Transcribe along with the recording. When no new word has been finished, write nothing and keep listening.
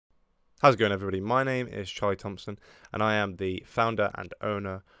How's it going, everybody? My name is Charlie Thompson and I am the founder and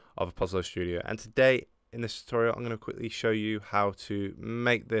owner of Aposlo Studio, and today in this tutorial I'm going to quickly show you how to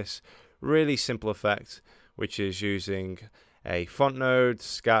make this really simple effect, which is using a font node,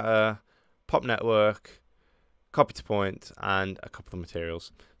 scatter, pop network, copy to point and a couple of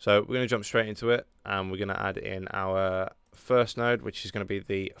materials. So we're going to jump straight into it and we're going to add in our first node, which is going to be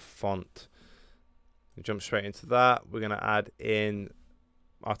the font. We jump straight into that. We're going to add in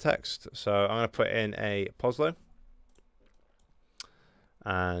our text. So I'm going to put in a Aposlo,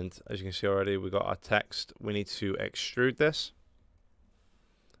 and as you can see already, we've got our text. We need to extrude this,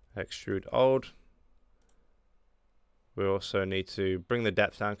 extrude old. We also need to bring the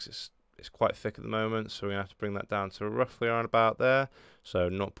depth down because it's quite thick at the moment, so we're going to have to bring that down to roughly around about there. So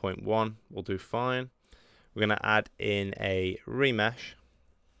 0.1 will do fine. We're going to add in a remesh.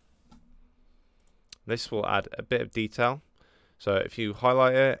 This will add a bit of detail. So if you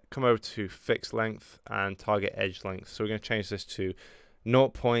highlight it, come over to fixed length and target edge length. So we're going to change this to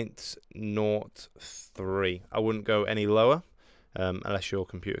 0.03. I wouldn't go any lower unless your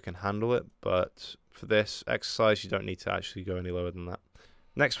computer can handle it. But for this exercise, you don't need to actually go any lower than that.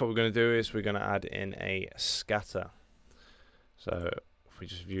 Next, what we're going to do is we're going to add in a scatter. So if we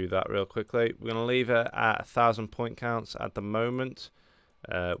just view that real quickly, we're going to leave it at 1,000 point counts at the moment.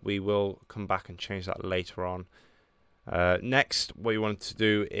 We will come back and change that later on. Next, what you want to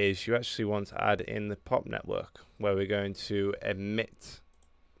do is you actually want to add in the pop network, where we're going to emit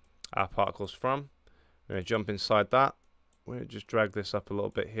our particles from. We're going to jump inside that. We're going to just drag this up a little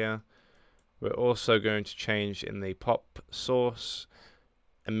bit here. We're also going to change in the pop source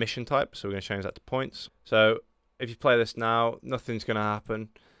emission type, so we're going to change that to points. So if you play this now, nothing's going to happen.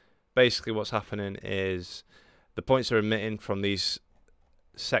 Basically what's happening is the points are emitting from these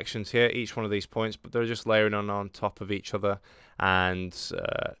sections here, each one of these points, but they're just layering on top of each other and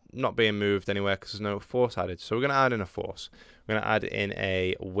not being moved anywhere because there's no force added. So we're going to add in a force. We're going to add in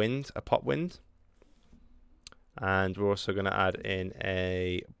a wind, a pop wind, and we're also going to add in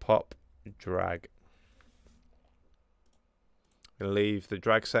a pop drag. We're going to leave the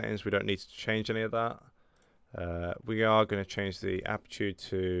drag settings. We don't need to change any of that. We are going to change the amplitude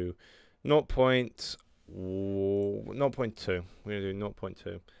to 0.2. We're going to do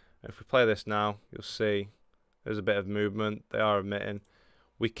 0.2. If we play this now, you'll see there's a bit of movement. They are emitting.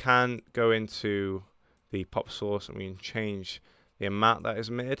 We can go into the pop source and we can change the amount that is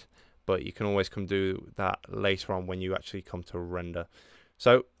emitted, but you can always come do that later on when you actually come to render.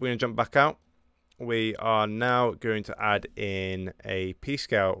 So we're going to jump back out. We are now going to add in a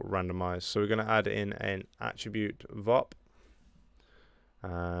p-scale randomize. So we're going to add in an attribute VOP.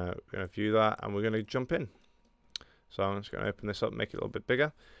 We're going to view that and we're going to jump in. So I'm just going to open this up, make it a little bit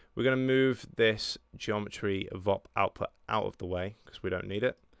bigger. We're going to move this geometry VOP output out of the way because we don't need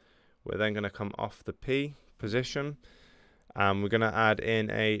it. We're then going to come off the P position and we're going to add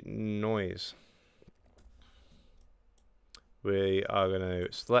in a noise. We are going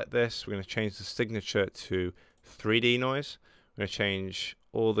to select this. We're going to change the signature to 3D noise. We're going to change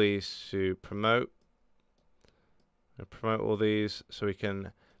all these to promote. Promote all these so we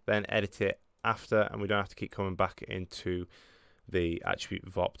can then edit it after and we don't have to keep coming back into the attribute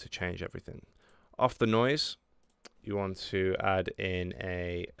VOP to change everything. Off the noise, you want to add in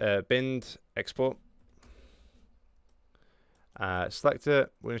a bind export. Select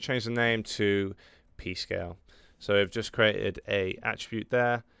it. We're going to change the name to p-scale. So we've just created a attribute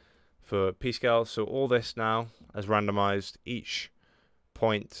there for p-scale. So all this now has randomized each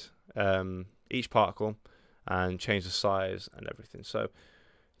point, each particle, and change the size and everything. So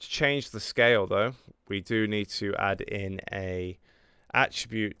to change the scale though, we do need to add in a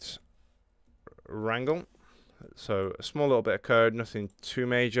attribute wrangle. So a small little bit of code, nothing too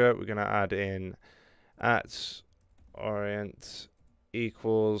major. We're going to add in at orient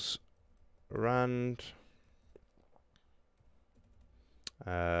equals rand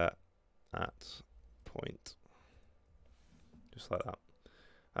at point, just like that.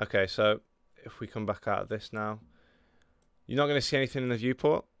 Okay, so if we come back out of this now, you're not going to see anything in the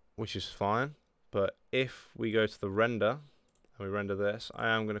viewport, which is fine. But if we go to the render and we render this, I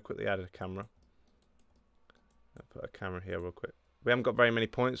am going to quickly add a camera. I'll put a camera here real quick. We haven't got very many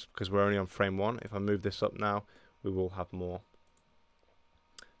points because we're only on frame 1. If I move this up now, we will have more.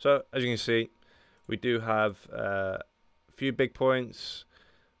 So as you can see, we do have a few big points,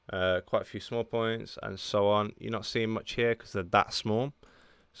 quite a few small points, and so on. You're not seeing much here because they're that small.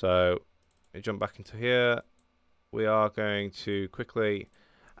 So we jump back into here. We are going to quickly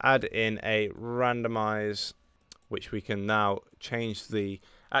add in a randomize, which we can now change the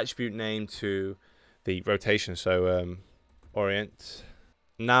attribute name to the rotation. So orient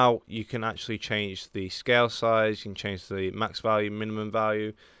Now you can actually change the scale size, you can change the max value, minimum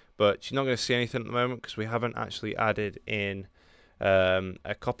value, but you're not going to see anything at the moment because we haven't actually added in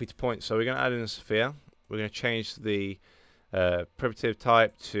a copy to point. So we're going to add in a sphere. We're going to change the primitive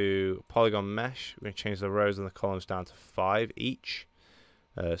type to polygon mesh. We're going to change the rows and the columns down to 5 each,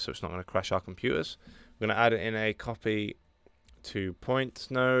 so it's not going to crash our computers. We're going to add it in a copy to point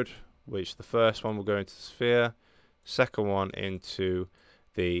node, which the first one will go into the sphere, second one into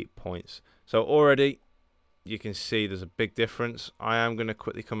the points. So already you can see there's a big difference. I am going to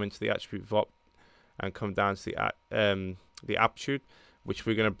quickly come into the attribute VOP and come down to the amplitude, which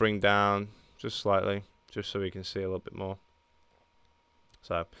we're going to bring down just slightly, just so we can see a little bit more.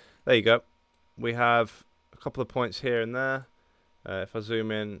 So there you go. We have a couple of points here and there. If I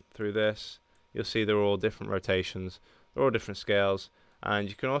zoom in through this, you'll see they're all different rotations, they're all different scales, and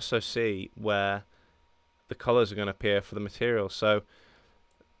you can also see where the colors are going to appear for the material. So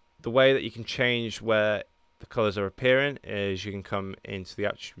the way that you can change where the colors are appearing is you can come into the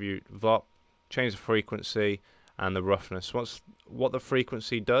attribute VOP, change the frequency and the roughness. What the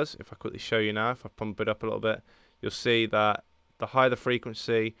frequency does, if I quickly show you now, if I pump it up a little bit, you'll see that the higher the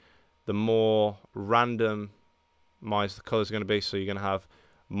frequency, the more randomized the colors are going to be. So you're going to have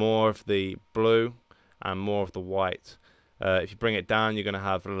more of the blue and more of the white. If you bring it down, you're going to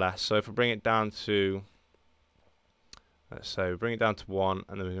have less. So if I bring it down to, let's say we bring it down to 1,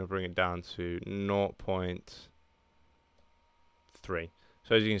 and then we're going to bring it down to 0.3.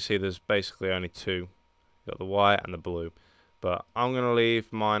 So as you can see, there's basically only 2. You've got the white and the blue. But I'm going to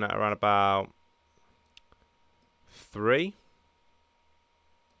leave mine at around about 3.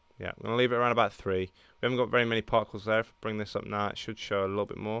 Yeah, I'm going to leave it around about 3. We haven't got very many particles there. If I bring this up now, it should show a little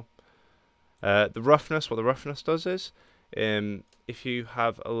bit more. The roughness, what the roughness does is, if you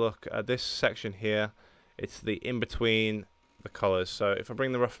have a look at this section here, it's the in between the colors. So if I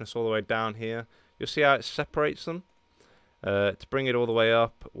bring the roughness all the way down here, you'll see how it separates them. To bring it all the way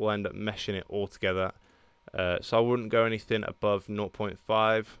up, we'll end up meshing it all together. So I wouldn't go anything above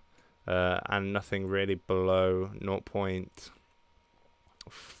 0.5 and nothing really below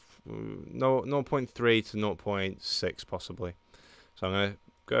 0.3 to 0.6 possibly. So I'm going to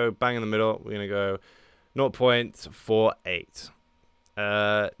go bang in the middle. We're going to go 0.48.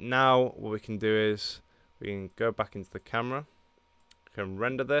 Now what we can do is we can go back into the camera, we can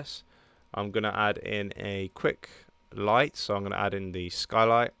render this. I'm going to add in a quick light, so I'm going to add in the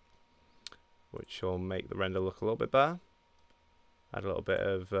skylight, which will make the render look a little bit better. Add a little bit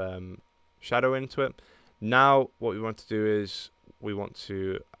of shadow into it. Now what we want to do is we want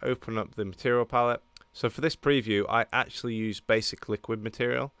to open up the material palette. So for this preview, I actually use basic liquid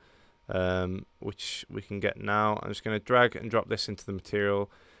material, which we can get now. I'm just going to drag and drop this into the material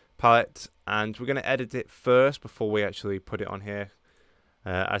palette, and we're going to edit it first before we actually put it on here,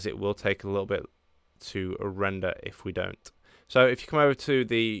 as it will take a little bit to render if we don't. So if you come over to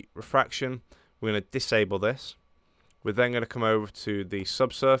the refraction, we're going to disable this. We're then going to come over to the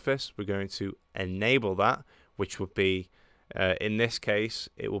subsurface. We're going to enable that, which would be, in this case,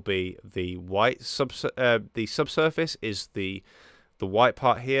 it will be the white the subsurface is the white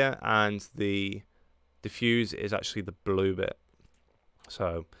part here, and the diffuse is actually the blue bit.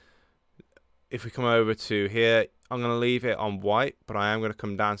 So if we come over to here, I'm going to leave it on white, but I am going to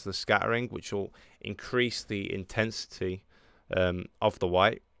come down to the scattering, which will increase the intensity of the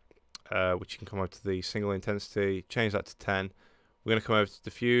white, which you can come over to the single intensity, change that to 10. We're going to come over to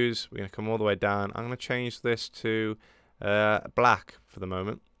diffuse. We're going to come all the way down. I'm going to change this to black for the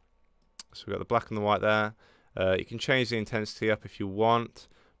moment. So we've got the black and the white there. You can change the intensity up if you want,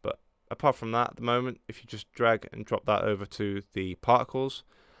 but apart from that, at the moment, if you just drag and drop that over to the particles,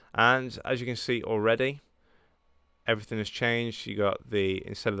 and as you can see already, everything has changed. You got the,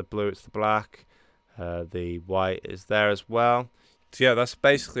 instead of the blue, it's the black. The white is there as well. So yeah, that's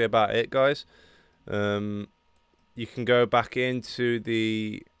basically about it, guys. You can go back into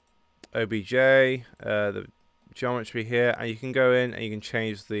the OBJ, the geometry here, and you can go in and you can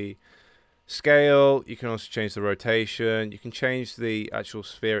change the scale. You can also change the rotation. You can change the actual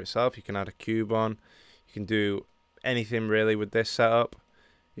sphere itself. You can add a cube on. You can do anything really with this setup.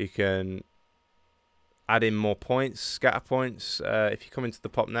 You can add in more points, scatter points. If you come into the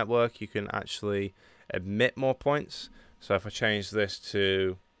pop network, you can actually emit more points. So if I change this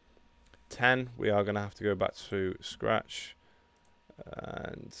to 10, we are going to have to go back to scratch,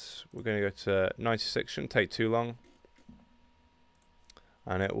 and we're going to go to 96. Shouldn't take too long,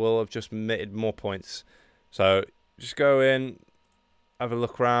 and it will have just emitted more points. So just go in, have a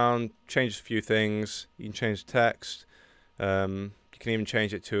look around, change a few things. You can change the text. You can even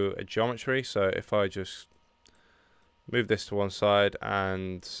change it to a geometry. So if I just Move this to one side,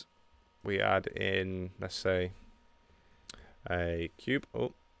 and we add in, let's say, a cube.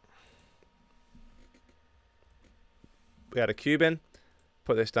 Oh, we add a cube in.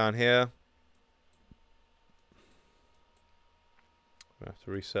 Put this down here. We have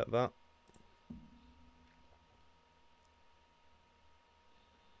to reset that.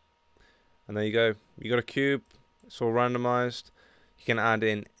 And there you go. You got a cube. It's all randomized. You can add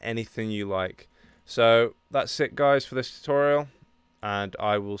in anything you like. So that's it, guys, for this tutorial, and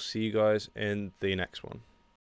I will see you guys in the next one.